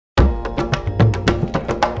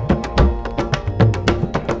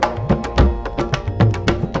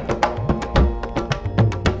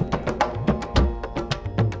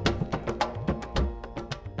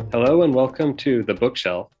Hello and welcome to The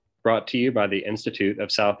Bookshelf, brought to you by the Institute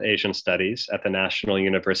of South Asian Studies at the National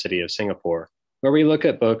University of Singapore, where we look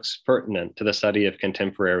at books pertinent to the study of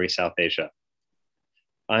contemporary South Asia.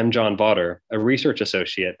 I'm John Vaughter, a research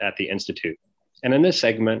associate at the Institute, and in this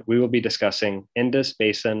segment, we will be discussing Indus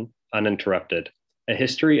Basin Uninterrupted, a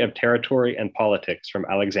history of territory and politics from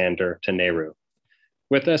Alexander to Nehru.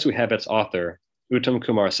 With us, we have its author, Uttam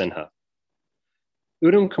Kumar Sinha.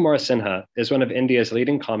 Uttam Kumar Sinha is one of India's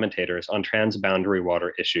leading commentators on transboundary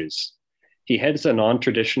water issues. He heads the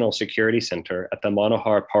Non-Traditional Security Center at the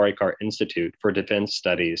Manohar Parrikar Institute for Defense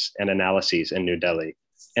Studies and Analyses in New Delhi,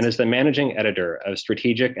 and is the managing editor of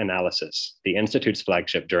Strategic Analysis, the Institute's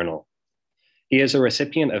flagship journal. He is a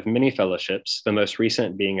recipient of many fellowships, the most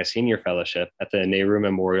recent being a senior fellowship at the Nehru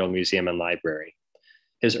Memorial Museum and Library.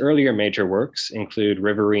 His earlier major works include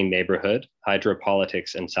Riverine Neighborhood,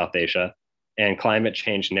 Hydropolitics in South Asia, and Climate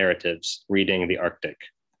Change Narratives, Reading the Arctic.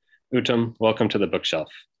 Uttam, welcome to the bookshelf.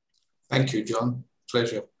 Thank you, John.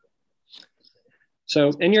 Pleasure. So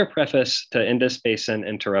in your preface to Indus Basin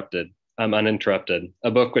Uninterrupted,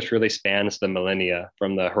 a book which really spans the millennia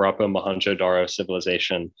from the Harappa Mohenjo-daro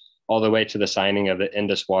civilization all the way to the signing of the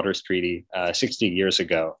Indus Waters Treaty 60 years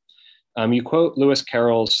ago, you quote Lewis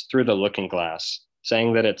Carroll's Through the Looking Glass,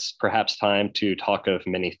 saying that it's perhaps time to talk of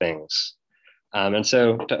many things. And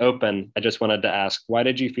so to open, I just wanted to ask, why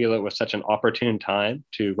did you feel it was such an opportune time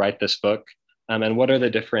to write this book? And what are the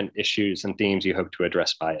different issues and themes you hope to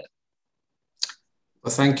address by it?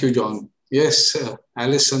 Well, thank you, John. Yes,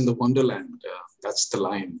 Alice in the Wonderland, that's the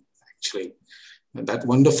line, actually. And that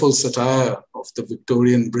wonderful satire of the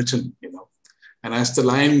Victorian Britain, And as the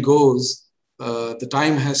line goes, the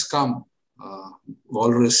time has come,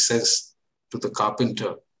 Walrus says to the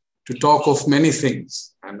carpenter, to talk of many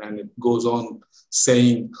things. And it goes on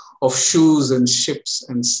saying of shoes and ships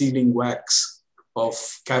and sealing wax, of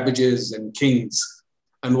cabbages and kings,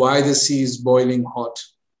 and why the sea is boiling hot,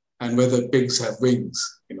 and whether pigs have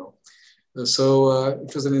wings, So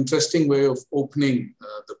it was an interesting way of opening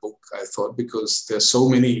the book, I thought, because there's so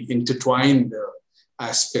many intertwined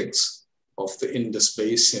aspects of the Indus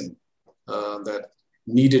Basin that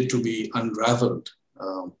needed to be unraveled.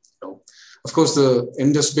 Of course, the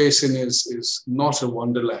Indus Basin is not a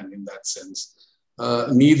wonderland in that sense.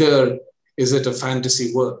 Neither is it a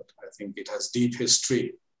fantasy world. I think it has deep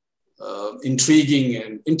history, intriguing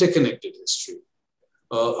and interconnected history,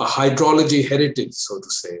 a hydrology heritage, so to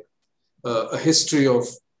say, a history of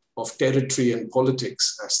territory and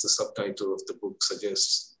politics, as the subtitle of the book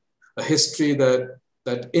suggests, a history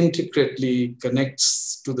that intricately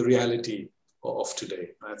connects to the reality of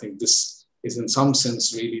today. I think this is in some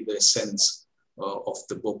sense really the essence of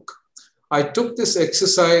the book. I took this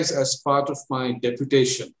exercise as part of my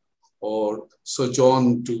deputation or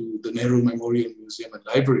sojourn to the Nehru Memorial Museum and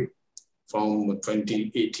Library from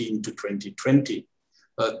 2018 to 2020.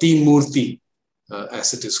 Teen Murti,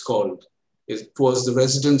 as it is called. It was the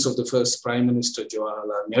residence of the first Prime Minister,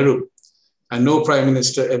 Jawaharlal Nehru, and no Prime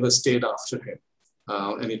Minister ever stayed after him.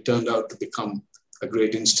 And it turned out to become a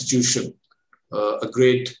great institution, a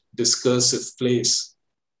great discursive place,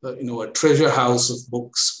 a treasure house of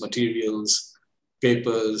books, materials,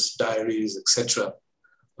 papers, diaries, etc.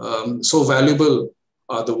 So valuable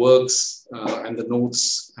are the works and the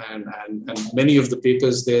notes and many of the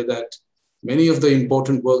papers there that many of the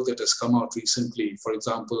important work that has come out recently, for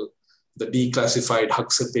example, the declassified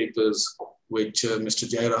Haksar papers, which Mr.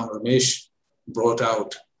 Jairam Ramesh brought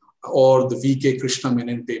out, or the V.K. Krishna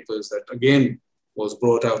Menon papers that again was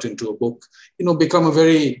brought out into a book, become a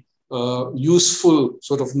very useful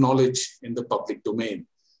sort of knowledge in the public domain.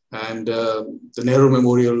 And the Nehru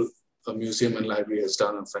Memorial Museum and Library has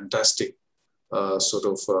done a fantastic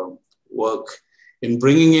work in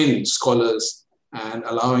bringing in scholars and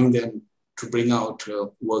allowing them to bring out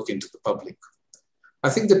work into the public. I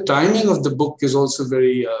think the timing of the book is also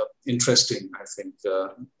very interesting. I think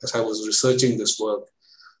as I was researching this work,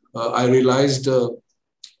 I realized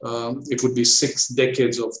it would be 6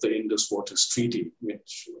 decades of the Indus Waters Treaty,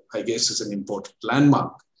 which I guess is an important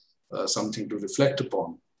landmark, something to reflect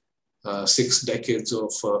upon. 6 decades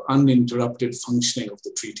of uninterrupted functioning of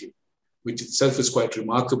the treaty, which itself is quite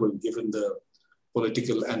remarkable given the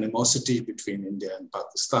political animosity between India and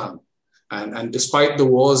Pakistan. And despite the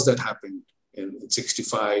wars that happened in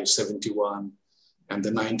 65, 71, and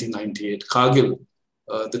the 1998 Kargil,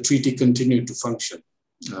 the treaty continued to function.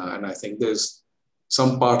 And I think there's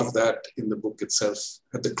some part of that in the book itself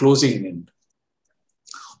at the closing end.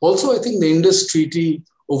 Also, I think the Indus Treaty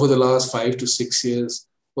over the last 5 to 6 years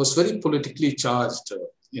was very politically charged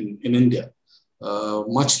in India.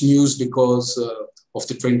 Much news because of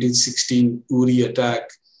the 2016 Uri attack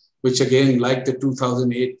which again, like the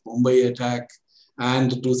 2008 Mumbai attack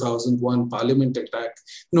and the 2001 Parliament attack,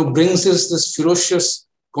 brings us this ferocious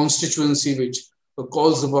constituency which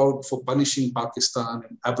calls about for punishing Pakistan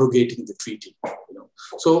and abrogating the treaty.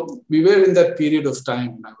 So we were in that period of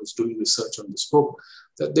time when I was doing research on this book,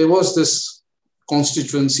 that there was this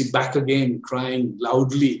constituency back again crying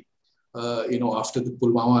loudly, after the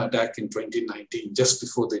Pulwama attack in 2019, just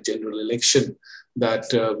before the general election, that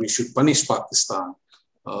we should punish Pakistan,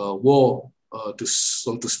 war,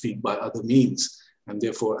 so to speak, by other means, and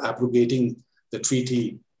therefore abrogating the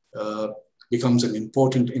treaty becomes an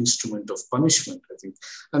important instrument of punishment, I think.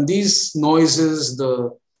 And these noises,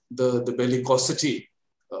 the bellicosity,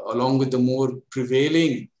 along with the more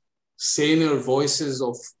prevailing, saner voices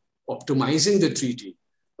of optimizing the treaty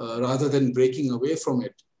rather than breaking away from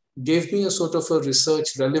it, gave me a sort of a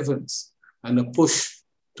research relevance and a push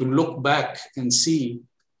to look back and see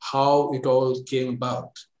how it all came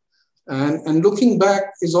about. And looking back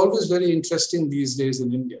is always very interesting these days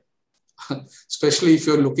in India, especially if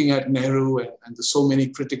you're looking at Nehru and the so many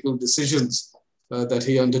critical decisions that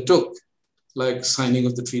he undertook, like signing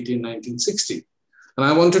of the treaty in 1960. And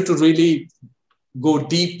I wanted to really go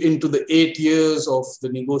deep into the 8 years of the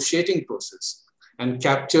negotiating process and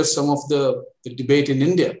capture some of the debate in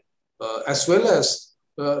India, as well as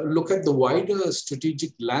look at the wider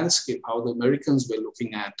strategic landscape, how the Americans were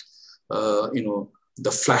looking at, the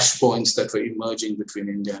flashpoints that were emerging between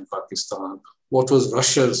India and Pakistan, what was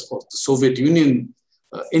Russia's or the Soviet Union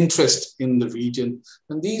interest in the region.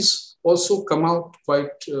 And these also come out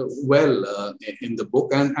quite well in the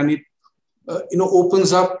book. And it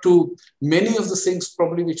opens up to many of the things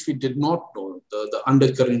probably which we did not know, the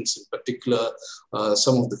undercurrents in particular,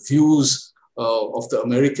 some of the views of the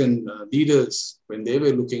American leaders when they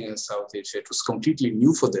were looking at South Asia. It was completely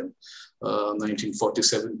new for them.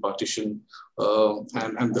 1947 partition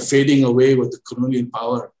and the fading away with the colonial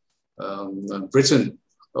power, Britain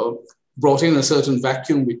brought in a certain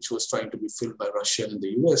vacuum which was trying to be filled by Russia and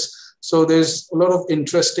the US. So there's a lot of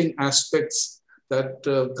interesting aspects that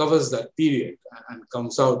covers that period and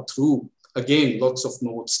comes out through, again, lots of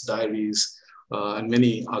notes, diaries, and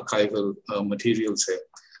many archival materials here.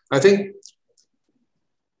 I think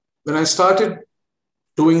when I started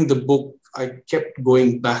doing the book, I kept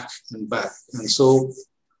going back and back. And so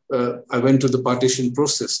I went to the partition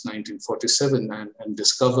process, 1947, and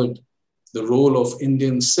discovered the role of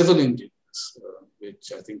Indian civil engineers,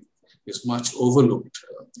 which I think is much overlooked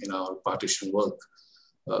in our partition work,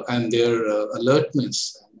 and their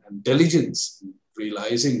alertness and diligence in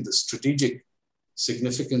realizing the strategic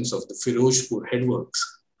significance of the Firozpur headworks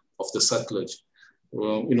of the Satluj,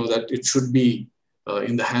 that it should be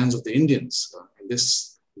in the hands of the Indians. And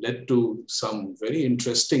this led to some very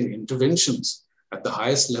interesting interventions at the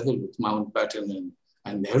highest level with Mountbatten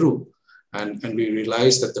and Nehru. And we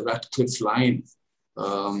realized that the Ratcliffe line,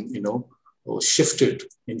 was shifted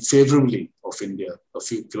in favorably of India a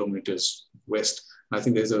few kilometers west. And I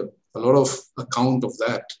think there's a lot of account of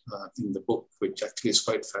that in the book, which actually is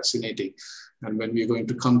quite fascinating. And when we're going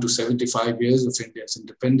to come to 75 years of India's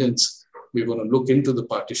independence, we're going to look into the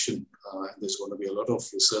partition. And there's going to be a lot of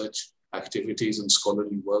research activities and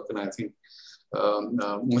scholarly work. And I think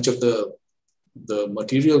much of the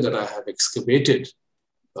material that I have excavated,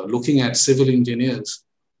 looking at civil engineers,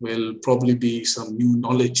 will probably be some new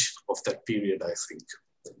knowledge of that period, I think.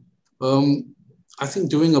 I think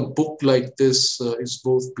doing a book like this is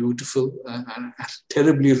both beautiful and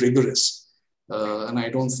terribly rigorous. And I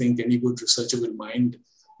don't think any good researcher will mind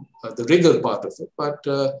the rigor part of it. But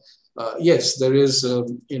yes, there is,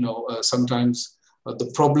 sometimes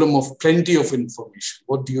the problem of plenty of information.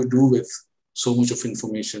 What do you do with so much of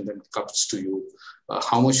information that comes to you?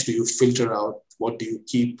 How much do you filter out? What do you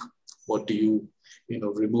keep? What do you,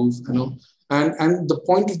 remove? And the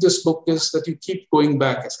point of this book is that you keep going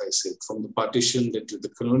back, as I said, from the partition, then to the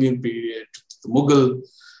colonial period, to the Mughal,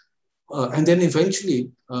 and then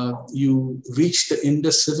eventually you reach the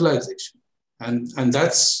Indus civilization. And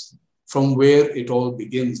that's from where it all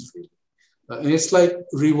begins, really. And it's like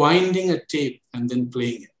rewinding a tape and then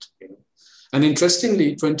playing it. And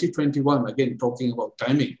interestingly, 2021, again, talking about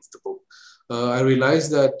timing of the book, I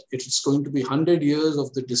realized that it is going to be 100 years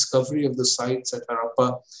of the discovery of the sites at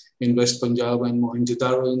Harappa in West Punjab and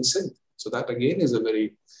Mohenjo-daro in Sindh. So that again is a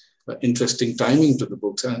very interesting timing to the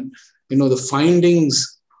books. And, the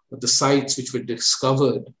findings of the sites which were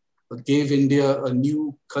discovered gave India a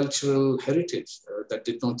new cultural heritage that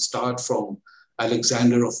did not start from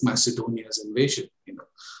Alexander of Macedonia's invasion.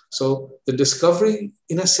 So the discovery,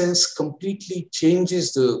 in a sense, completely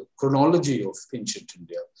changes the chronology of ancient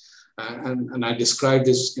India. And I described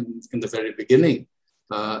this in the very beginning,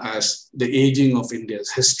 as the aging of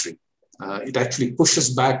India's history. It actually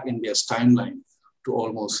pushes back India's timeline to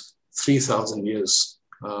almost 3,000 years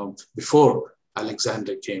before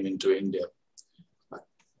Alexander came into India.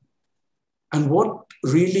 And what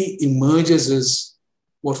really emerges is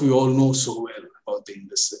what we all know so well about the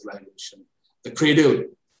Indus civilization, the cradle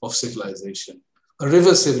of civilization, a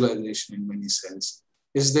river civilization in many sense,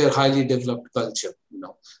 is their highly developed culture,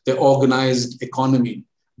 their organized economy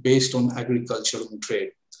based on agriculture and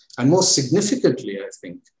trade. And most significantly, I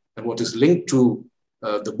think, and what is linked to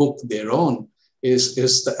the book thereon is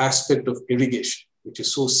the aspect of irrigation, which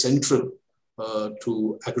is so central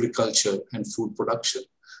to agriculture and food production.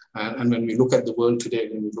 And when we look at the world today,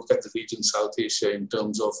 when we look at the region South Asia in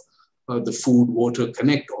terms of the food-water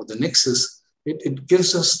connect or the nexus, it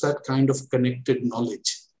gives us that kind of connected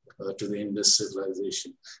knowledge to the Indus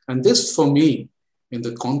civilization. And this, for me, in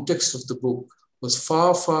the context of the book, was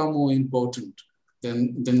far, far more important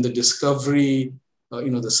than the discovery,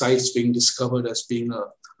 the sites being discovered as being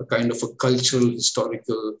a kind of a cultural,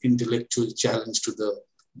 historical, intellectual challenge to the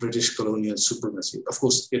British colonial supremacy. Of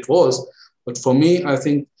course, it was, but for me, I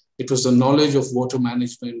think it was the knowledge of water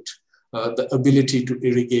management, the ability to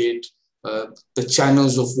irrigate, the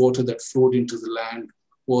channels of water that flowed into the land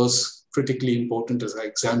was critically important as I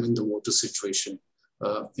examined the water situation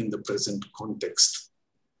in the present context.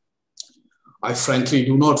 I frankly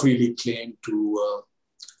do not really claim to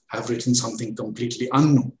have written something completely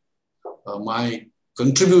unknown. My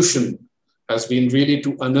contribution has been really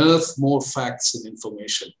to unearth more facts and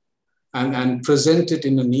information and present it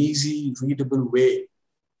in an easy, readable way,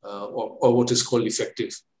 or what is called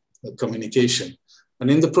effective communication.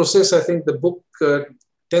 And in the process, I think the book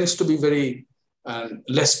tends to be very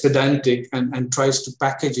less pedantic and tries to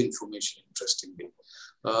package information interestingly.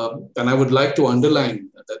 And I would like to underline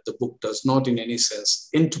that the book does not in any sense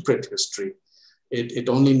interpret history. It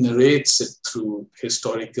only narrates it through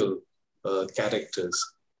historical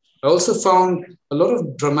characters. I also found a lot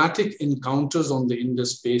of dramatic encounters on the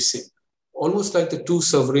Indus Basin, almost like the two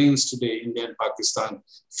sovereigns today, India and Pakistan,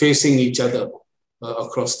 facing each other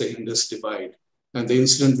across the Indus Divide. And the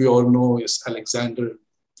incident we all know is Alexander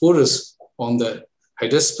Porus on the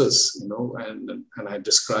Hydaspes, and I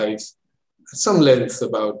describe at some length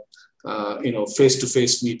about,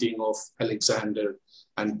 face-to-face meeting of Alexander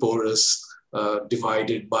and Porus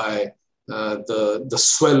divided by the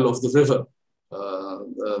swell of the river,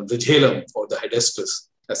 the Jhelum or the Hydaspes,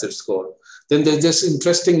 as it's called. Then there's this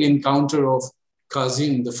interesting encounter of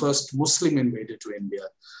Qásim, the first Muslim invader to India,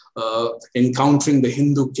 encountering the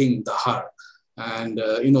Hindu king, Dahar. And,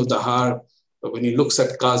 Dahar, when he looks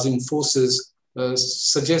at Qásim forces,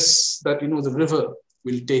 suggests that, the river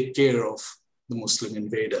will take care of the Muslim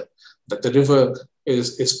invader, that the river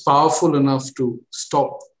is powerful enough to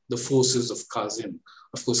stop the forces of Qásim.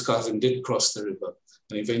 Of course, Qásim did cross the river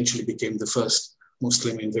and eventually became the first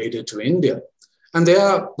Muslim invader to India. And there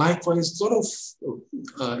are likewise sort of,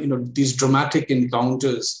 these dramatic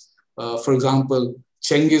encounters. For example,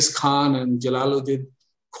 Chengiz Khan and Jalaluddin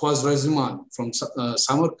Khwarazmian from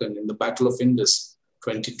Samarkand in the Battle of Indus,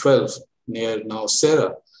 2012, near now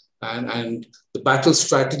Sera. And the battle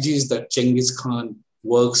strategies that Chengiz Khan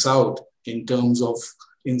works out in terms of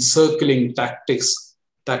encircling tactics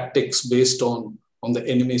based on the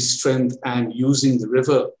enemy's strength and using the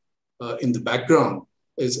river in the background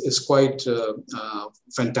is quite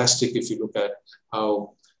fantastic if you look at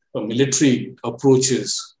how military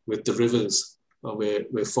approaches with the rivers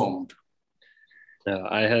were formed.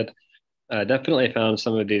 I had definitely found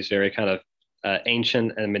some of these very kind of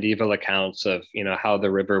ancient and medieval accounts of how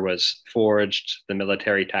the river was forged, the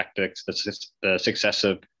military tactics, the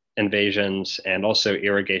successive invasions, and also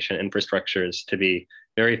irrigation infrastructures to be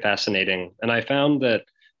very fascinating. And I found that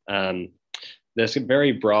this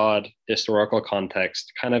very broad historical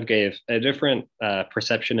context kind of gave a different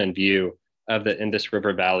perception and view of the Indus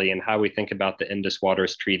River Valley and how we think about the Indus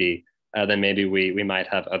Waters Treaty than maybe we might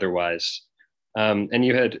have otherwise. And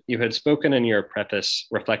you had spoken in your preface,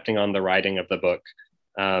 reflecting on the writing of the book,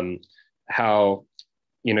 how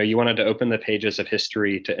you wanted to open the pages of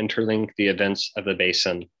history to interlink the events of the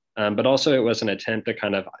basin, but also it was an attempt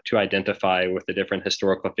to identify with the different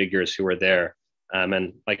historical figures who were there.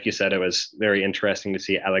 And like you said, it was very interesting to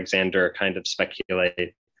see Alexander kind of speculate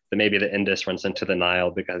that maybe the Indus runs into the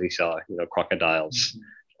Nile because he saw crocodiles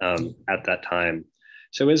at that time.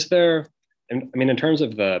 So is there? In terms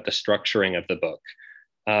of the structuring of the book,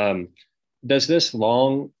 does this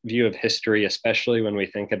long view of history, especially when we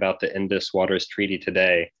think about the Indus Waters Treaty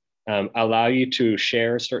today, allow you to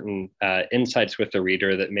share certain insights with the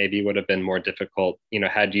reader that maybe would have been more difficult,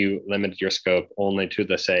 had you limited your scope only to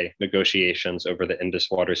the, say, negotiations over the Indus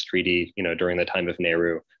Waters Treaty, during the time of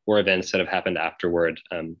Nehru, or events that have happened afterward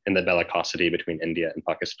in the bellicosity between India and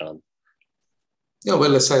Pakistan? Yeah,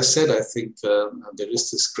 well, as I said, I think there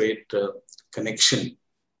is this great connection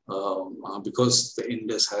because the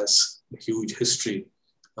Indus has a huge history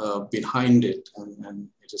behind it, and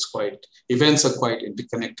it is events are quite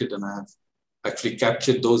interconnected, and I have actually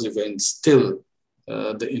captured those events till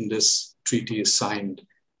the Indus Treaty is signed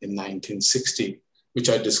in 1960, which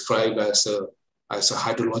I describe as a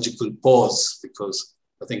hydrological pause, because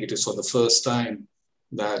I think it is for the first time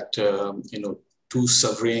that two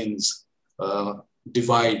sovereigns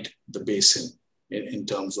divide the basin in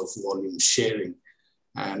terms of volume sharing.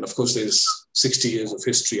 And of course, there's 60 years of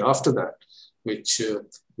history after that, which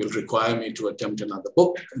will require me to attempt another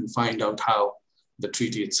book and find out how the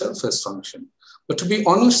treaty itself has functioned. But to be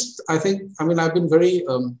honest, I've been very,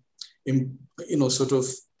 sort of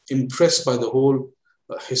impressed by the whole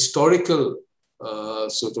historical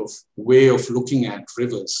sort of way of looking at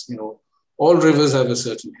rivers. All rivers have a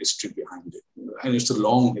certain history behind it, and it's a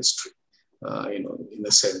long history. In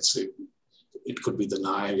a sense, it could be the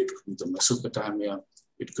Nile, it could be the Mesopotamia,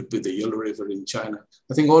 it could be the Yellow River in China.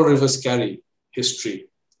 I think all rivers carry history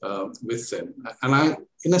with them. And I,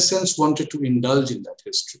 in a sense, wanted to indulge in that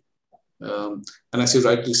history. And as you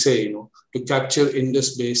rightly say, to capture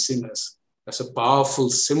Indus Basin as a powerful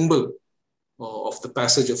symbol of the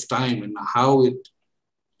passage of time and how it,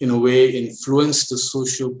 in a way, influenced the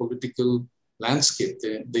socio-political landscape,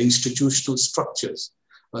 the institutional structures,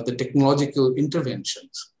 the technological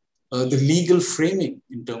interventions, the legal framing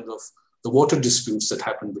in terms of the water disputes that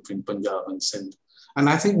happened between Punjab and Sindh. And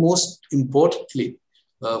I think most importantly,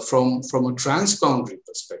 from a transboundary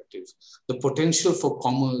perspective, the potential for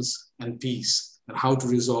commerce and peace and how to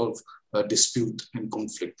resolve dispute and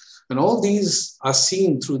conflict. And all these are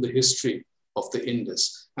seen through the history of the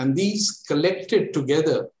Indus. And these collected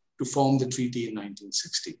together to form the treaty in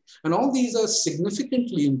 1960. And all these are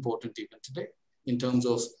significantly important even today in terms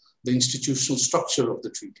of the institutional structure of the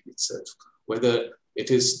treaty itself, whether it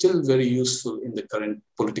is still very useful in the current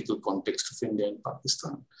political context of India and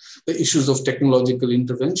Pakistan. The issues of technological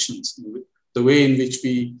interventions, the way in which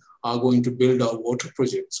we are going to build our water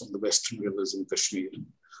projects on the western rivers in Kashmir.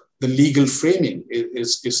 The legal framing,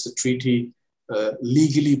 is the treaty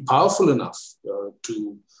legally powerful enough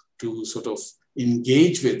to sort of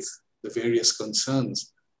engage with the various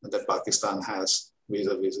concerns that Pakistan has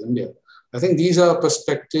vis-a-vis India. I think these are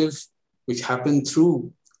perspectives which happen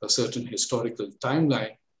through a certain historical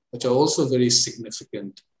timeline, which are also very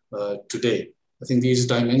significant today. I think these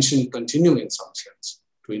dimensions continue in some sense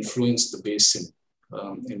to influence the basin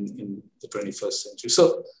in the 21st century.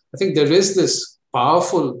 So I think there is this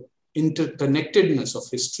powerful interconnectedness of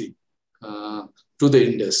history to the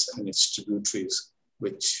Indus and its tributaries,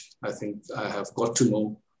 which I think I have got to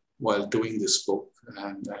know while doing this book.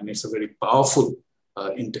 And it's a very powerful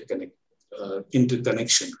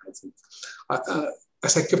interconnection, I think.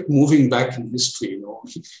 As I kept moving back in history,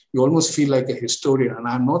 you almost feel like a historian, and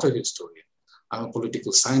I'm not a historian. I'm a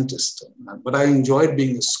political scientist, but I enjoyed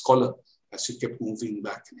being a scholar as you kept moving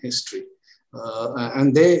back in history.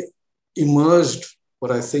 And they emerged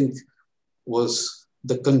what I think was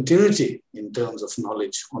the continuity in terms of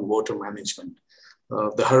knowledge on water management.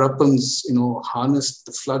 The Harappans, harnessed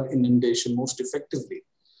the flood inundation most effectively.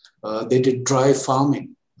 They did dry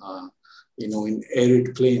farming, in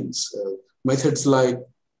arid plains. Methods like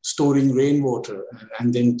storing rainwater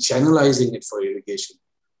and then channelizing it for irrigation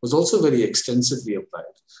was also very extensively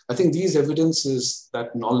applied. I think these evidences,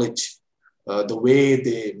 that knowledge, the way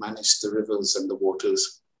they manage the rivers and the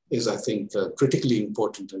waters is, I think, critically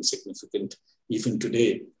important and significant even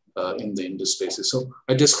today in the Indus Basin. So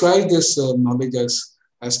I describe this knowledge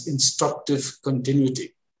as instructive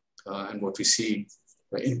continuity. And what we see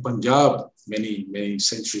in Punjab many, many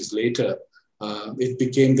centuries later, it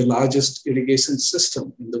became the largest irrigation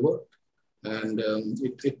system in the world. And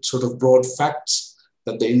it sort of brought facts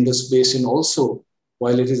that the Indus Basin also,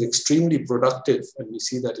 while it is extremely productive, and we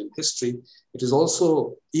see that in history, it is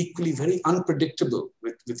also equally very unpredictable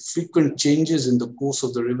with frequent changes in the course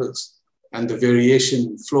of the rivers and the variation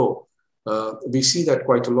in flow. We see that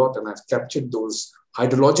quite a lot, and I've captured those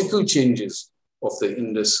hydrological changes of the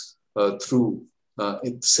Indus through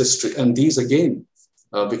its history. And these, again,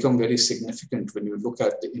 become very significant when you look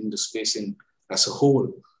at the Indus Basin as a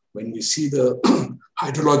whole, when we see the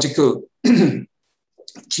hydrological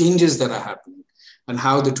changes that are happening and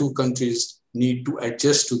how the two countries need to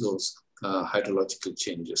adjust to those. hydrological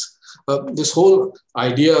changes. This whole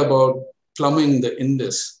idea about plumbing the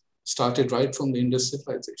Indus started right from the Indus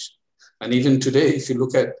civilization. And even today, if you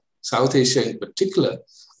look at South Asia in particular,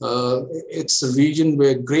 it's a region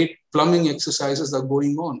where great plumbing exercises are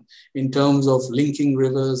going on in terms of linking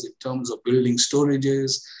rivers, in terms of building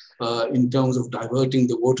storages, in terms of diverting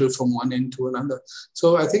the water from one end to another.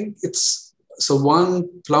 So I think it's one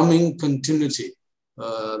plumbing continuity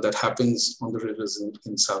that happens on the rivers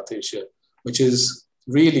in South Asia, which is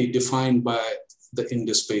really defined by the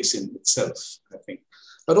Indus Basin itself, I think.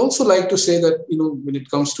 I'd also like to say that, when it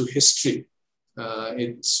comes to history,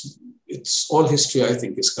 it's all history, I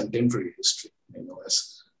think, is contemporary history,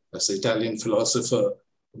 as the Italian philosopher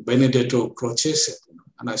Benedetto Croce said.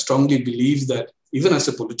 And I strongly believe that even as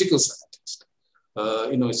a political scientist,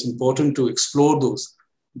 it's important to explore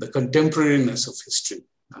the contemporariness of history,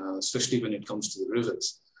 especially when it comes to the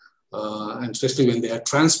rivers, and especially when they are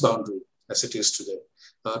transboundary, as it is today.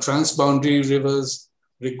 Transboundary rivers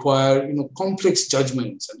require complex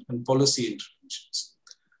judgments and policy interventions.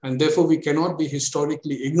 And therefore, we cannot be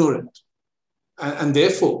historically ignorant. And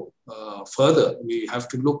therefore, further, we have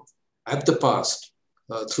to look at the past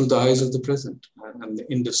through the eyes of the present. And the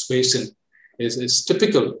Indus Basin is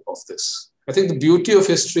typical of this. I think the beauty of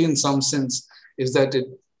history in some sense is that it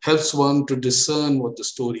helps one to discern what the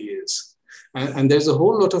story is. And there's a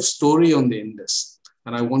whole lot of story on the Indus.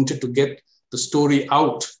 And I wanted to get the story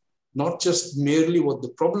out, not just merely what the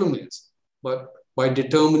problem is, but by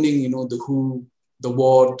determining, the who, the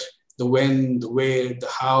what, the when, the where, the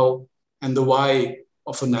how, and the why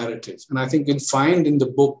of a narrative. And I think you'll find in the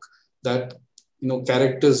book that,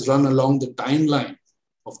 characters run along the timeline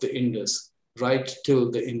of the Indus right till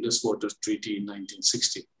the Indus Waters Treaty in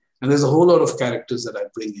 1960. And there's a whole lot of characters that I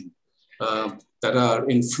bring in that are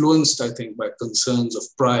influenced, I think, by concerns of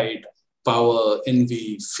pride, power,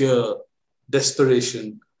 envy, fear,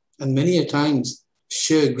 desperation, and many a times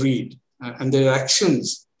sheer greed. And their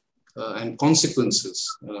actions and consequences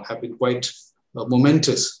have been quite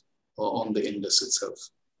momentous on the Indus itself.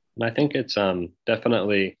 And I think it's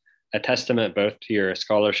definitely a testament both to your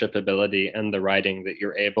scholarship ability and the writing that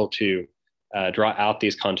you're able to draw out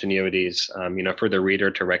these continuities, for the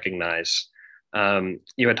reader to recognize.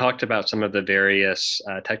 You had talked about some of the various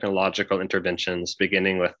technological interventions,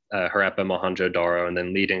 beginning with Harappa, Mohenjo-daro, and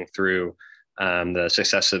then leading through the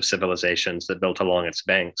successive civilizations that built along its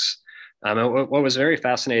banks. What was very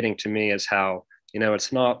fascinating to me is how,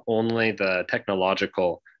 it's not only the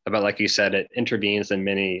technological, but like you said, it intervenes in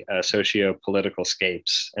many socio-political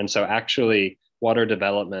scapes. And so actually water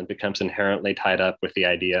development becomes inherently tied up with the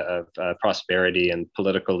idea of prosperity and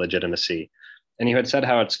political legitimacy. And you had said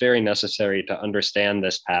how it's very necessary to understand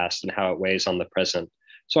this past and how it weighs on the present.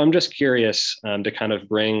 So I'm just curious to kind of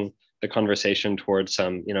bring the conversation towards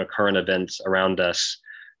some, current events around us.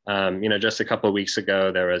 Just a couple of weeks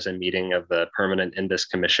ago, there was a meeting of the Permanent Indus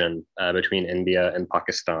Commission between India and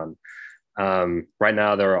Pakistan. Right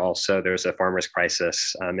now, there's a farmers'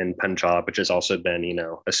 crisis in Punjab, which has also been,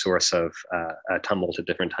 a source of tumult at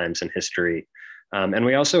different times in history. And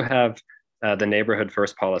we also have the neighborhood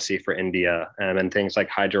first policy for India, and things like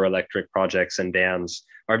hydroelectric projects and dams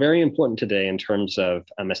are very important today in terms of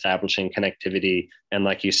establishing connectivity. And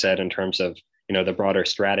like you said, in terms of, the broader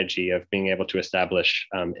strategy of being able to establish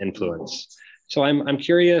influence. So I'm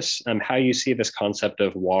curious how you see this concept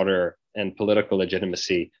of water and political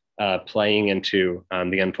legitimacy playing into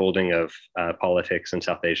the unfolding of politics in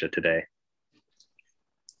South Asia today.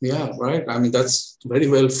 Yeah, right. I mean, that's very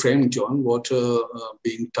well framed, John. Water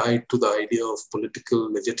being tied to the idea of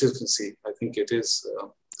political legitimacy. I think it is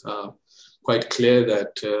quite clear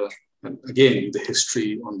that, and again, the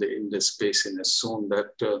history on the Indus Basin has shown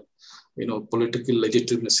that, political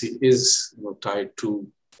legitimacy is tied to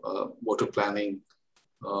water planning,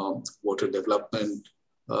 water development,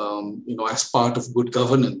 as part of good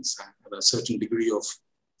governance and a certain degree of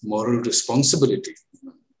moral responsibility,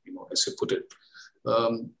 as you put it.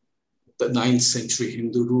 The 9th century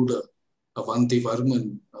Hindu ruler, Avanti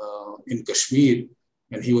Varman in Kashmir,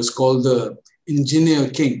 and he was called the engineer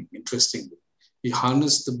king, interestingly. He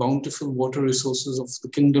harnessed the bountiful water resources of the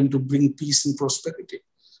kingdom to bring peace and prosperity.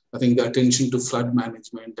 I think the attention to flood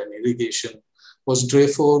management and irrigation was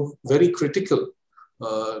therefore very critical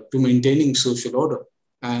to maintaining social order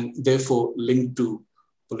and therefore linked to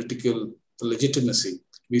political legitimacy.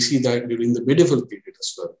 We see that during the medieval period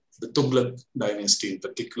as well, the Tughlaq dynasty in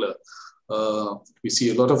particular. We see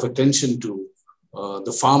a lot of attention to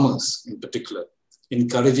the farmers in particular,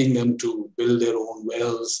 encouraging them to build their own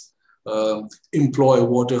wells, employ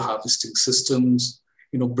water harvesting systems,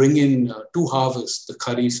 bring in 2 harvests, the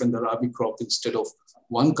Kharif and the Rabi crop, instead of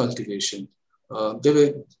one cultivation, there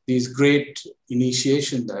were these great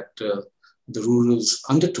initiation that the rurals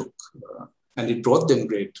undertook, and it brought them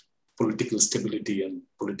great political stability and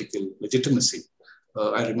political legitimacy.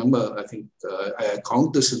 I remember, I think I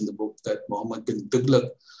count this in the book, that Muhammad-bin-Qásim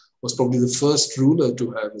was probably the first ruler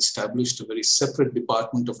to have established a very separate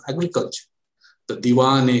department of agriculture, the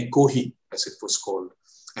Diwan-e-Kohi, as it was called.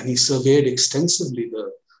 And he surveyed extensively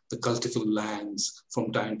the cultivable lands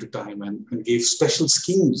from time to time and gave special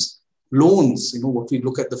schemes, loans, what we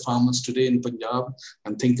look at the farmers today in Punjab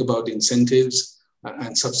and think about incentives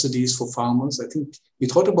and subsidies for farmers. I think we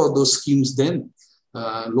thought about those schemes then,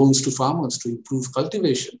 loans to farmers to improve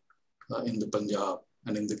cultivation in the Punjab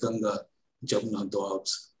and in the Ganga, Jamna,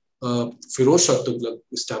 Doabs. Firoz Shah Tughlaq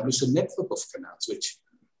established a network of canals, which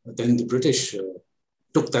then the British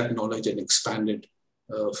took that knowledge and expanded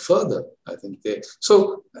further, I think.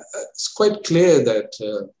 So it's quite clear that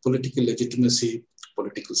political legitimacy,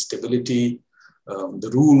 political stability,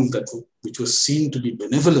 the rule which was seen to be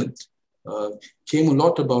benevolent, came a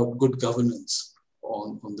lot about good governance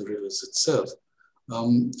on the rivers itself.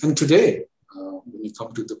 And today, when you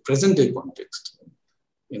come to the present day context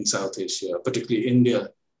in South Asia, particularly India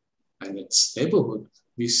and its neighborhood,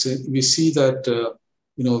 we see that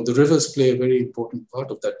the rivers play a very important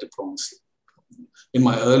part of that diplomacy. In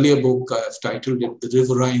my earlier book, I have titled it The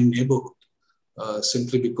Riverine Neighborhood,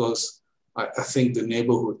 simply because I think the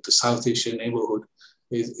neighborhood, the South Asian neighborhood,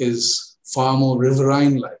 is far more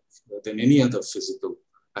riverine-like than any other physical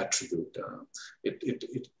attribute.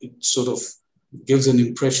 It sort of gives an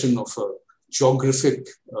impression of a geographic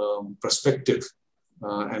perspective,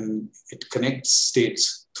 and it connects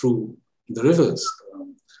states through the rivers.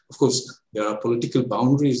 Of course, there are political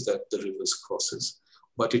boundaries that the rivers crosses,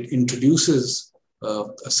 but it introduces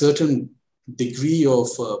a certain degree of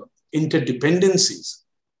interdependencies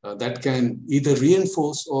that can either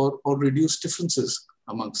reinforce or reduce differences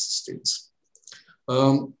amongst states.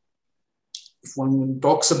 If one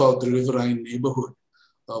talks about the riverine neighborhood,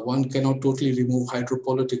 one cannot totally remove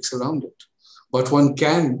hydropolitics around it, but one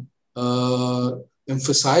can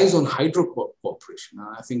emphasize on hydro cooperation.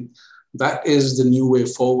 I think that is the new way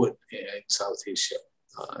forward in South Asia.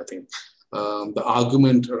 I think the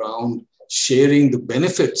argument around sharing the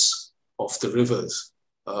benefits of the rivers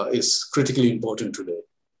is critically important today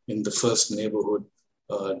in the first neighborhood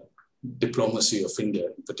diplomacy of India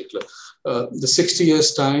in particular. The 60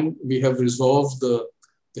 years time, we have resolved the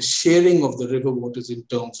sharing of the river waters in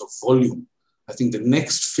terms of volume. I think the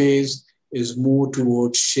next phase is more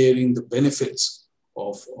towards sharing the benefits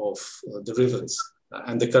of the rivers.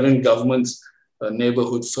 And the current government's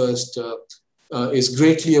neighborhood first is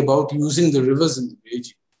greatly about using the rivers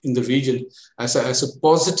in the region as a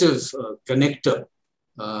positive connector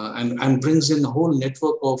and brings in a whole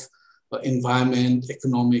network of environment,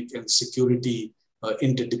 economic and security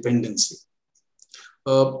interdependency.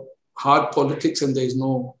 Hard politics, and there is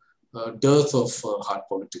no dearth of hard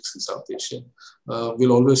politics in South Asia.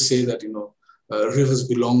 We'll always say that rivers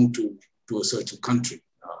belong to a certain country,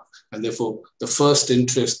 and therefore the first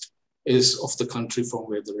interest is of the country from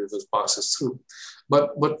where the river passes through.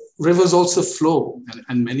 But rivers also flow,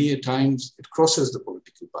 and many a times it crosses the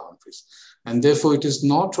political boundaries, and therefore it is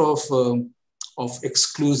not of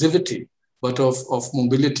exclusivity, but of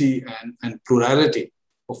mobility and plurality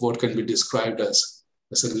of what can be described as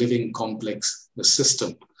a living complex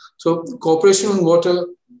system. So cooperation on water,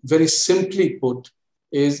 very simply put,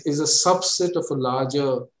 is a subset of a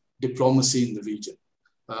larger diplomacy in the region.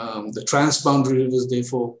 The transboundary rivers,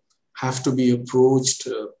 therefore, have to be approached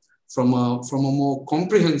from a more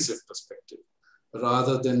comprehensive perspective,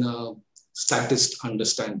 rather than a statist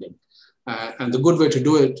understanding. And the good way to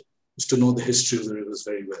do it is to know the history of the rivers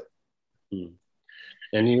very well. Mm.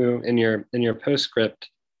 And you, in your postscript,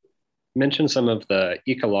 mention some of the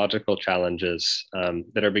ecological challenges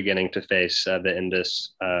that are beginning to face the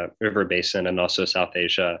Indus River Basin and also South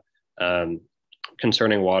Asia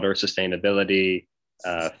concerning water sustainability,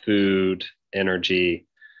 food, energy,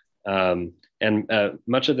 and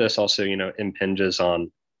much of this also, impinges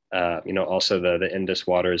on, also the Indus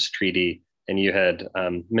Waters Treaty. And you had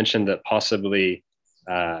mentioned that possibly,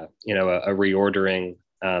 a reordering,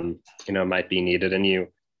 might be needed. And you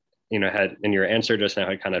had in your answer just now,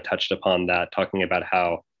 had kind of touched upon that, talking about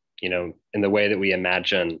how, in the way that we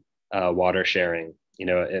imagine water sharing,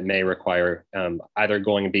 it may require either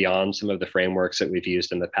going beyond some of the frameworks that we've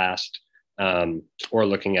used in the past, or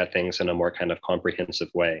looking at things in a more kind of comprehensive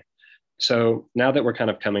way. So now that we're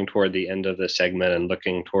kind of coming toward the end of this segment and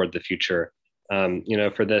looking toward the future,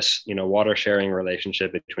 for this, water sharing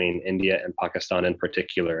relationship between India and Pakistan in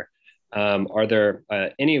particular, Are there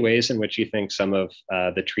any ways in which you think some of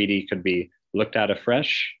the treaty could be looked at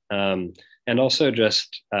afresh? And also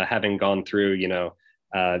just having gone through,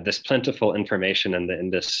 this plentiful information in the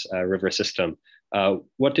Indus River system,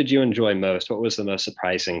 what did you enjoy most? What was the most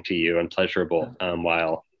surprising to you and pleasurable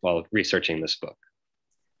while researching this book?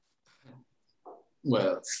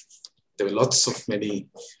 Well, there were lots of many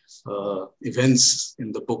events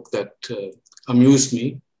in the book that amused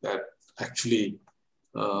me, that actually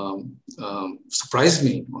surprised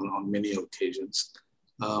me on many occasions.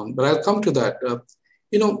 But I'll come to that.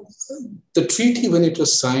 The treaty, when it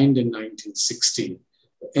was signed in 1960,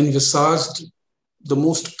 envisaged the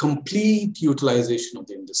most complete utilization of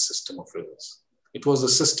the Indus system of rivers. It was a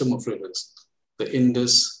system of rivers, the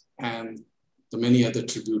Indus and the many other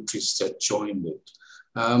tributaries that joined it.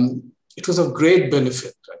 It was of great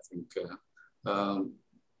benefit, I think,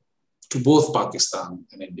 to both Pakistan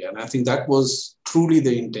and India. And I think that was truly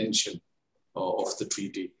the intention of the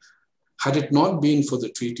treaty. Had it not been for the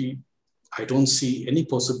treaty, I don't see any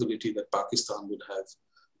possibility that Pakistan would have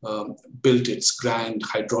built its grand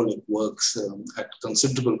hydraulic works at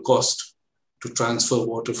considerable cost to transfer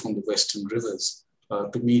water from the western rivers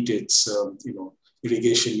to meet its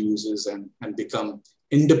irrigation uses and become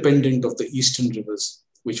independent of the eastern rivers,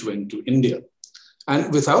 which went to India.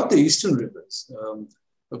 And without the eastern rivers,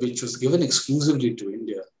 which was given exclusively to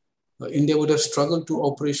India, India would have struggled to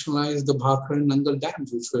operationalize the Bhakra and Nangal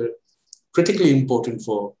dams, which were critically important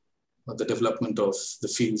for the development of the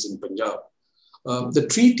fields in Punjab. The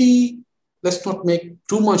treaty, let's not make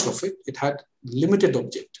too much of it. It had limited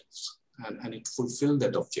objectives and it fulfilled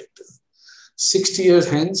that objective. 60 years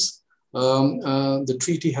hence, the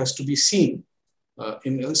treaty has to be seen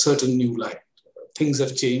in a certain new light. Things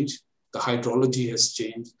have changed. The hydrology has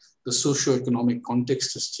changed. The socio-economic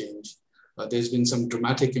context has changed. There's been some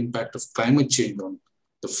dramatic impact of climate change on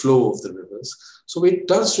the flow of the rivers. So it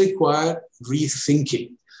does require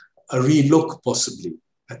rethinking, a relook possibly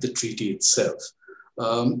at the treaty itself.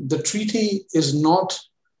 The treaty is not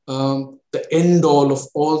the end all of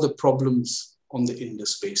all the problems on the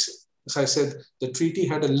Indus Basin. As I said, the treaty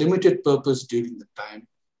had a limited purpose during the time,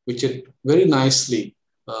 which it very nicely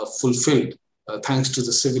fulfilled, thanks to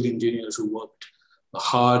the civil engineers who worked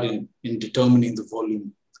hard in determining the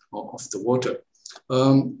volume of the water.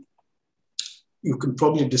 You can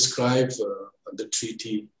probably describe the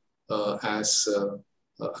treaty as a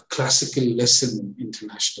classical lesson in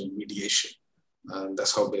international mediation.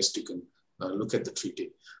 That's how best you can look at the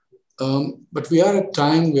treaty. But we are at a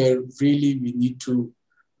time where really we need to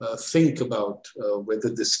think about whether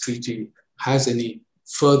this treaty has any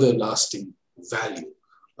further lasting value.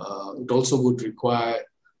 It also would require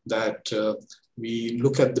that we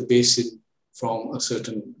look at the basin from a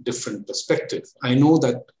certain different perspective. I know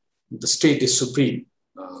that the state is supreme,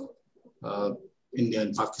 India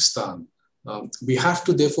and Pakistan. We have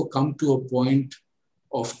to therefore come to a point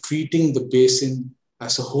of treating the basin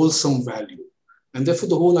as a wholesome value. And therefore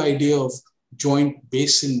the whole idea of joint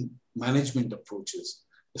basin management approaches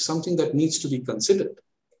is something that needs to be considered.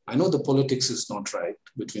 I know the politics is not right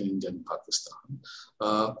between India and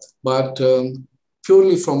Pakistan, but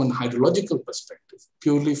purely from an hydrological perspective,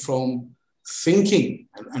 purely from thinking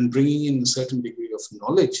and bringing in a certain degree of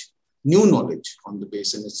knowledge, new knowledge on the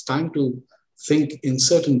basin, it's time to think in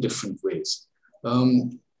certain different ways.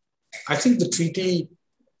 I think the treaty,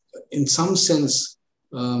 in some sense,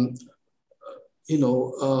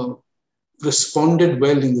 responded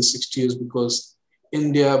well in the 60 years because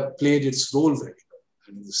India played its role very well.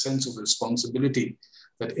 And the sense of responsibility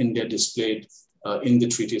that India displayed in the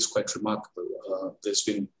treaty is quite remarkable. There's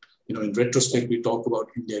been, in retrospect, we talk about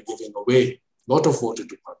India giving away a lot of water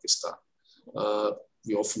to Pakistan.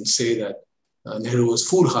 We often say that Nehru was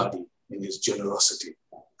foolhardy in his generosity.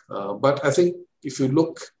 But I think if you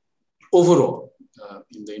look overall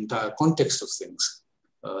in the entire context of things,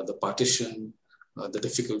 the partition, the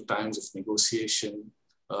difficult times of negotiation,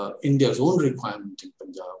 India's own requirement in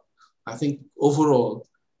Punjab, I think overall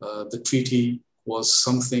the treaty was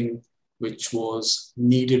something which was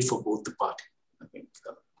needed for both the parties. I think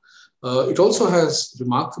it also has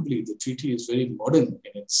remarkably, the treaty is very modern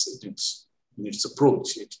in its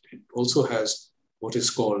approach. It also has what is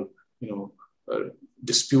called,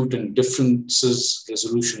 dispute and differences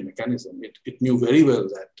resolution mechanism. It knew very well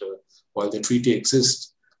that while the treaty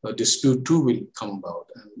exists, a dispute too will come about,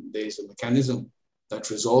 and there is a mechanism that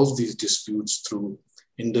resolves these disputes through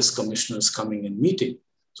Indus commissioners coming and meeting.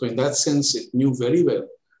 So in that sense, it knew very well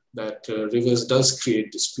that rivers does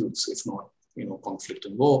create disputes, if not, conflict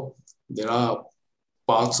and war. There are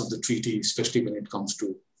parts of the treaty, especially when it comes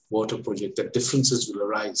to water project, that differences will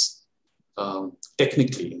arise.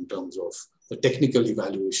 technically in terms of the technical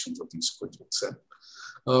evaluations of these projects.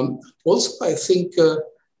 And also, I think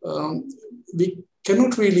we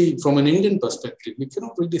cannot really, from an Indian perspective, we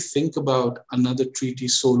cannot really think about another treaty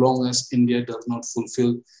so long as India does not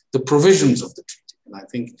fulfill the provisions of the treaty. And I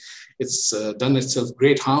think it's done itself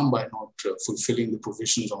great harm by not fulfilling the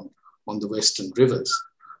provisions on the Western rivers.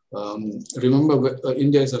 Remember,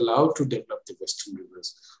 India is allowed to develop the Western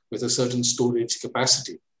rivers with a certain storage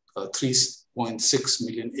capacity, 3.6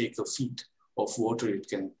 million acre feet of water it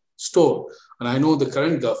can store. And I know the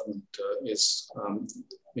current government is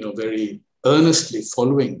very earnestly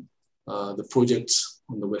following the projects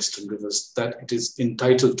on the Western rivers that it is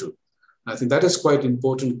entitled to. And I think that is quite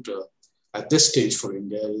important at this stage for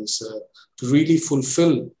India, is to really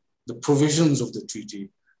fulfill the provisions of the treaty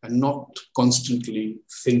and not constantly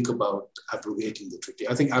think about abrogating the treaty.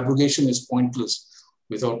 I think abrogation is pointless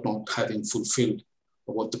without not having fulfilled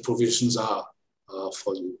what the provisions are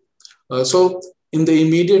for you. So in the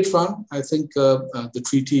immediate run, I think the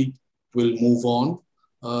treaty will move on.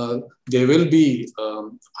 There will be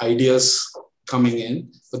ideas coming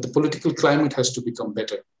in, but the political climate has to become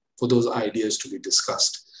better for those ideas to be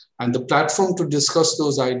discussed. And the platform to discuss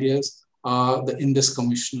those ideas are the Indus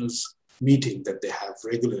Commissioners meeting that they have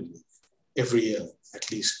regularly, every year,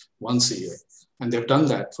 at least once a year. And they've done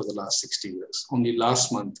that for the last 60 years. Only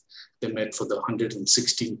last month, they met for the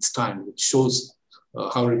 116th time, which shows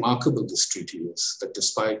how remarkable this treaty is, that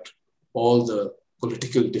despite all the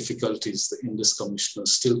political difficulties, the Indus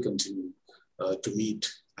Commissioners still continue to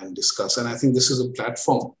meet and discuss. And I think this is a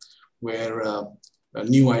platform where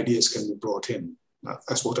new ideas can be brought in.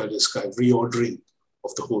 As what I described, reordering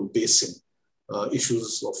of the whole basin,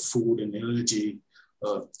 issues of food and energy,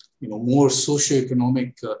 more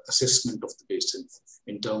socioeconomic assessment of the basin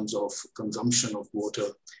in terms of consumption of water,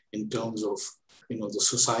 in terms of the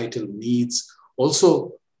societal needs.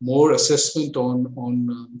 Also, more assessment on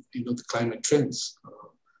the climate trends,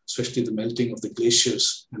 especially the melting of the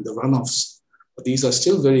glaciers and the runoffs. But these are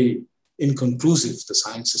still very inconclusive. The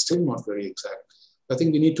science is still not very exact. I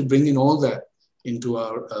think we need to bring in all that into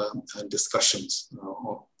our discussions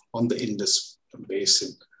on the Indus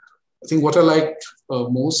Basin. I think what I liked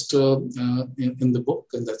most in the book,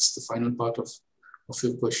 and that's the final part of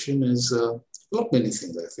your question, is not many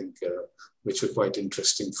things, I think, which were quite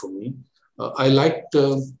interesting for me. I liked,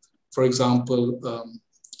 for example,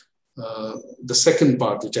 the second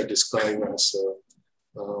part, which I describe as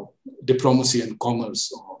diplomacy and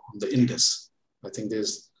commerce on the Indus. I think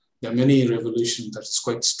there are many revolutions that's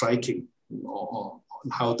quite striking on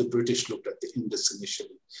how the British looked at the Indus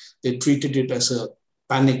initially. They treated it as a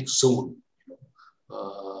panic zone.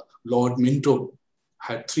 Lord Minto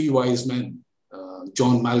had three wise men,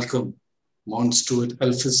 John Malcolm, Mount Stuart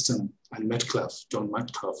Elphiston, and John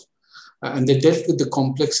Metcalfe. And they dealt with the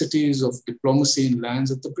complexities of diplomacy in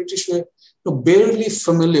lands that the British were barely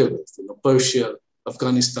familiar with, Persia,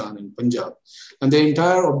 Afghanistan, and Punjab. And their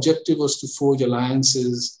entire objective was to forge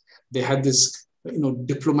alliances. They had this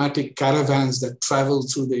diplomatic caravans that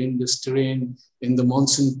traveled through the Indus terrain in the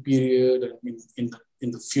monsoon period and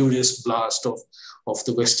in the furious blast of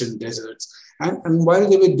the Western deserts. And while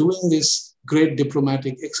they were doing this great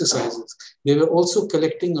diplomatic exercises, they were also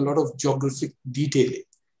collecting a lot of geographic detailing,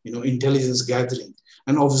 intelligence gathering,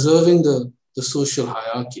 and observing the social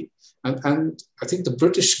hierarchy. And I think the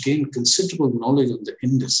British gained considerable knowledge on the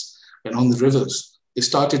Indus and on the rivers. They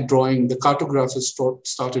started drawing, the cartographers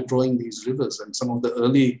started drawing these rivers, and some of the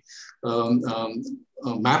early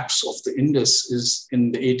maps of the Indus is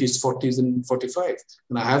in the 80s, 40s, and 45.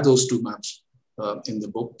 And I have those two maps in the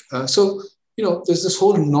book. So, there's this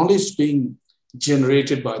whole knowledge being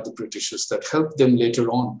generated by the Britishers that helped them later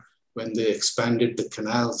on when they expanded the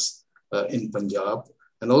canals in Punjab,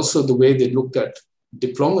 and also the way they looked at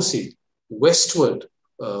diplomacy westward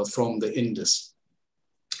from the Indus.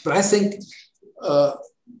 But I think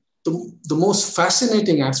the most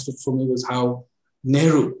fascinating aspect for me was how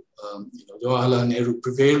Nehru, Jawaharlal Nehru,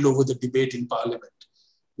 prevailed over the debate in Parliament,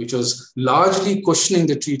 which was largely questioning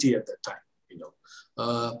the treaty at that time.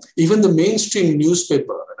 Even the mainstream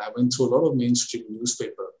newspaper, and I went through a lot of mainstream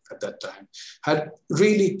newspaper at that time, had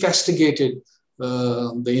really castigated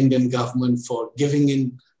the Indian government for giving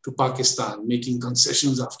in to Pakistan, making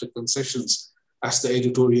concessions after concessions, as the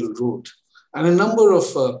editorial wrote. And a number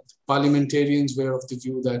of parliamentarians were of the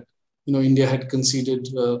view that India had conceded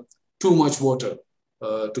too much water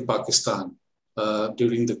to Pakistan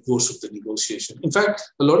during the course of the negotiation. In fact,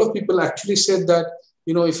 a lot of people actually said that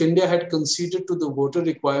if India had conceded to the water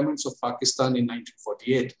requirements of Pakistan in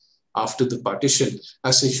 1948 after the partition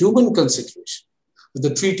as a human consideration,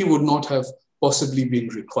 the treaty would not have possibly been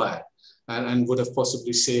required. and would have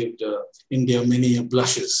possibly saved India many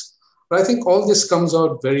blushes. But I think all this comes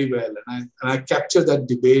out very well, and I capture that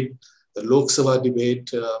debate, the Lok Sabha debate,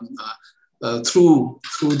 through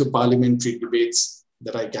the parliamentary debates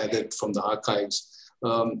that I gathered from the archives.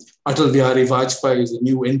 Atal Bihari Vajpayee is a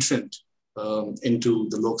new entrant into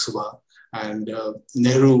the Lok Sabha, and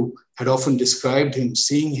Nehru had often described him,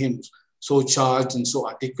 seeing him so charged and so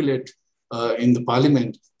articulate in the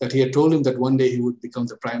parliament, that he had told him that one day he would become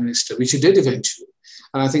the prime minister, which he did eventually.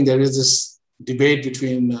 And I think there is this debate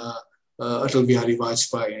between Atal Bihari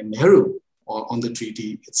Vajpayee and Nehru on the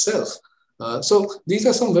treaty itself. So these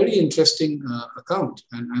are some very interesting accounts,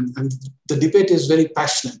 and the debate is very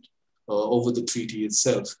passionate over the treaty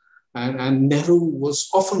itself. And Nehru was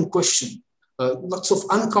often questioned. Lots of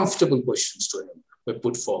uncomfortable questions to him were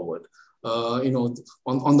put forward,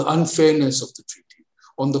 on the unfairness of the treaty,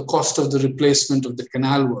 on the cost of the replacement of the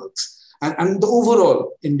canal works, and the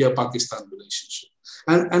overall India-Pakistan relationship.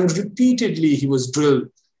 And repeatedly he was drilled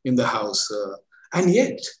in the House. And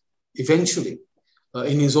yet, eventually,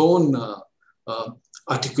 in his own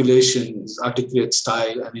articulation, his articulate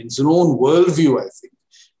style, and in his own worldview, I think,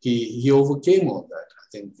 he overcame all that. I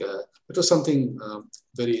think it was something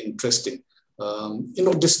very interesting.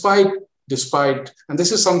 Despite, and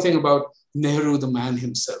this is something about Nehru, the man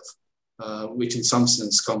himself, which in some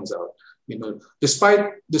sense comes out. Despite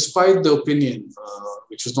the opinion,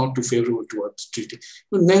 which was not too favorable towards the treaty,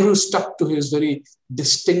 Nehru stuck to his very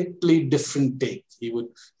distinctly different take. He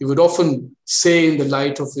would often say, in the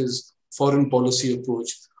light of his foreign policy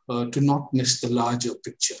approach, to not miss the larger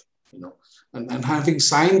picture. And having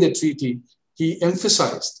signed the treaty, he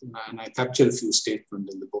emphasized, and I capture a few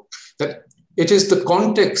statements in the book, that it is the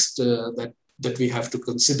context that we have to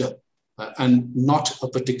consider, and not a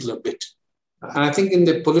particular bit. And I think in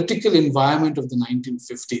the political environment of the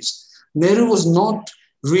 1950s, Nehru was not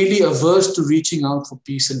really averse to reaching out for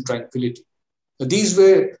peace and tranquility. These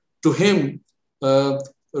were, to him,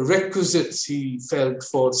 requisites he felt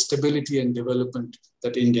for stability and development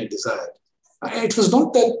that India desired. It was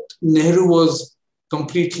not that Nehru was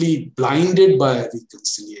completely blinded by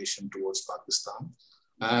reconciliation towards Pakistan.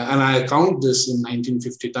 And I account this in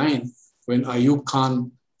 1959, when Ayub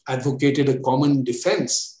Khan advocated a common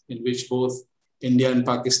defense in which both India and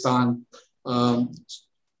Pakistan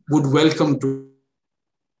would welcome to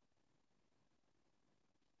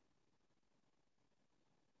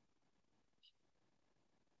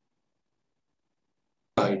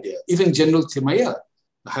idea. Even General Thimayya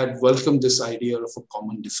had welcomed this idea of a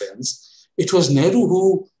common defense. It was Nehru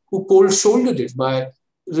who cold-shouldered it by,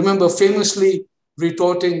 remember, famously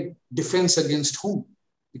retorting, defense against whom?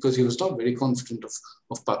 Because he was not very confident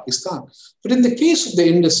of Pakistan. But in the case of the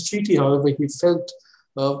Indus Treaty, however, he felt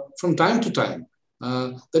from time to time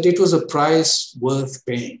that it was a price worth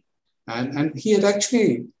paying. And he had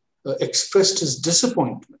actually expressed his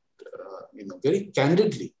disappointment, very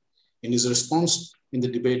candidly in his response in the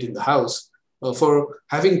debate in the House for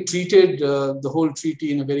having treated the whole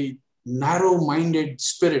treaty in a very narrow-minded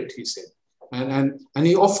spirit, he said. And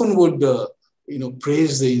he often would,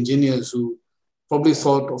 praise the engineers who probably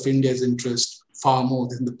thought of India's interest far more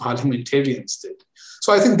than the parliamentarians did.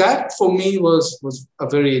 So I think that for me was a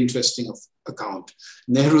very interesting account.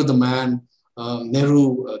 Nehru the man,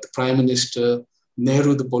 Nehru the prime minister,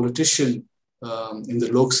 Nehru the politician in the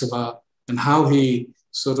Lok Sabha, and how he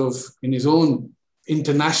sort of, in his own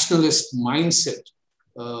internationalist mindset,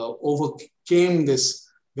 overcame this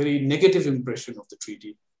very negative impression of the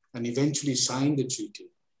treaty and eventually signed the treaty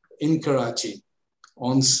in Karachi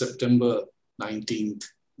on September 19th,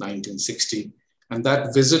 1960. And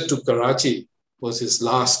that visit to Karachi was his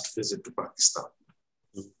last visit to Pakistan.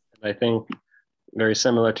 I think very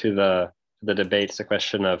similar to the debates, the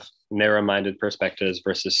question of narrow-minded perspectives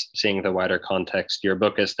versus seeing the wider context. Your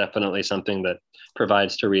book is definitely something that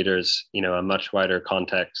provides to readers, a much wider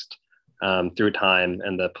context through time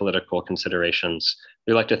and the political considerations.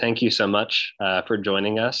 We'd like to thank you so much for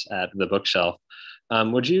joining us at the bookshelf.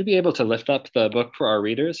 Would you be able to lift up the book for our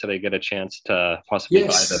readers so they get a chance to possibly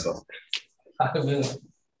buy the book? I will.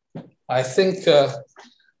 I think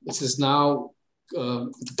this is now,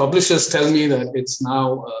 the publishers tell me that it's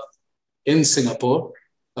now in Singapore,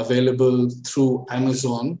 available through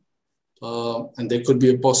Amazon. And there could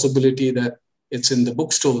be a possibility that it's in the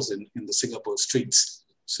bookstores in the Singapore streets.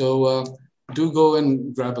 So do go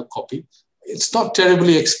and grab a copy. It's not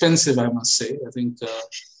terribly expensive, I must say. I think,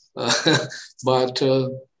 but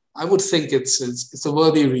I would think it's a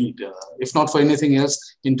worthy read, if not for anything else,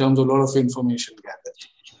 in terms of a lot of information gathered.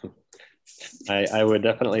 I would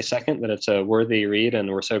definitely second that it's a worthy read, and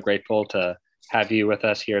we're so grateful to have you with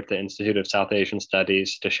us here at the Institute of South Asian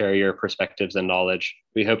Studies to share your perspectives and knowledge.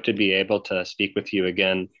 We hope to be able to speak with you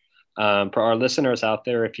again. For our listeners out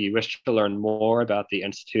there, if you wish to learn more about the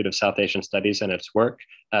Institute of South Asian Studies and its work,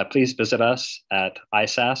 please visit us at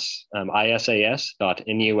isas.nus.edu.sg.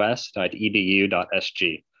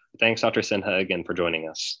 Thanks, Dr. Sinha, again for joining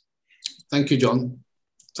us. Thank you, John.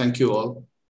 Thank you all.